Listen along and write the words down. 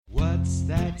What's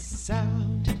that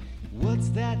sound? What's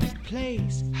that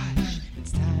place? Hush,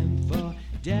 it's time for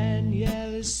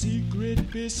Daniela's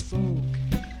Secret Bespoke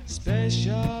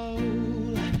special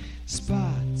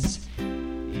spots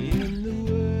in the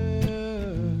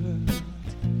world.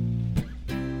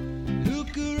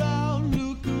 Look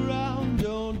around,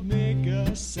 don't make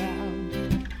a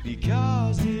sound,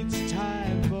 because it's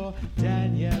time for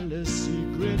Daniela's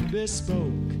Secret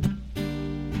Bespoke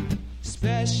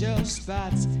special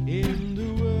spots in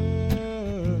the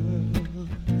world.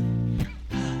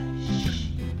 Hush.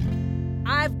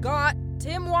 I've got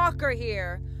Tim Walker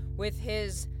here with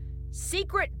his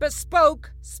secret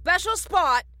bespoke special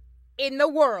spot in the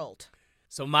world.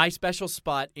 So my special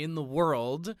spot in the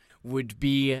world would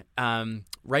be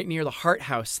right near the Hart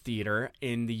House Theater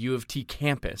in the U of T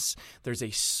campus. There's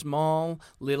a small,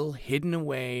 little, hidden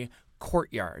away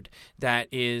courtyard that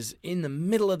is in the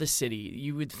middle of the city.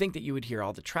 You would think that you would hear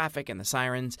all the traffic and the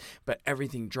sirens, but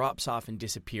everything drops off and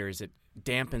disappears. It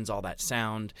dampens all that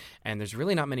sound, and there's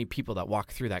really not many people that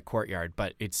walk through that courtyard,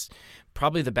 but it's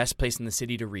probably the best place in the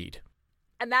city to read.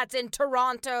 And that's in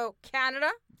Toronto, Canada?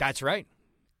 That's right.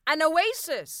 An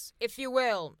oasis, if you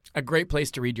will. A great place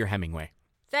to read your Hemingway.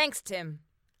 Thanks, Tim.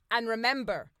 And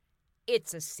remember,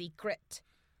 it's a secret.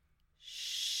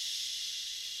 Shh.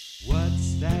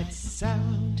 What's that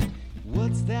sound?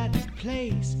 What's that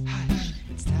place? Hush,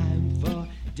 it's time for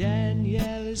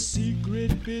Daniela's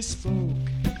Secret Bespoke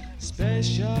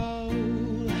special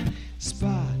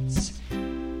spots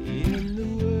in the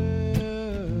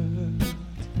world.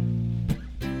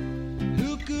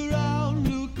 Look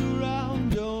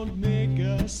around, don't make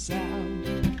a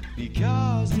sound,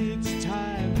 because it's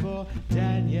time for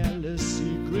Daniela's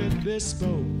Secret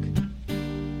Bespoke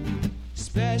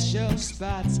special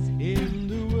spots in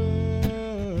the world.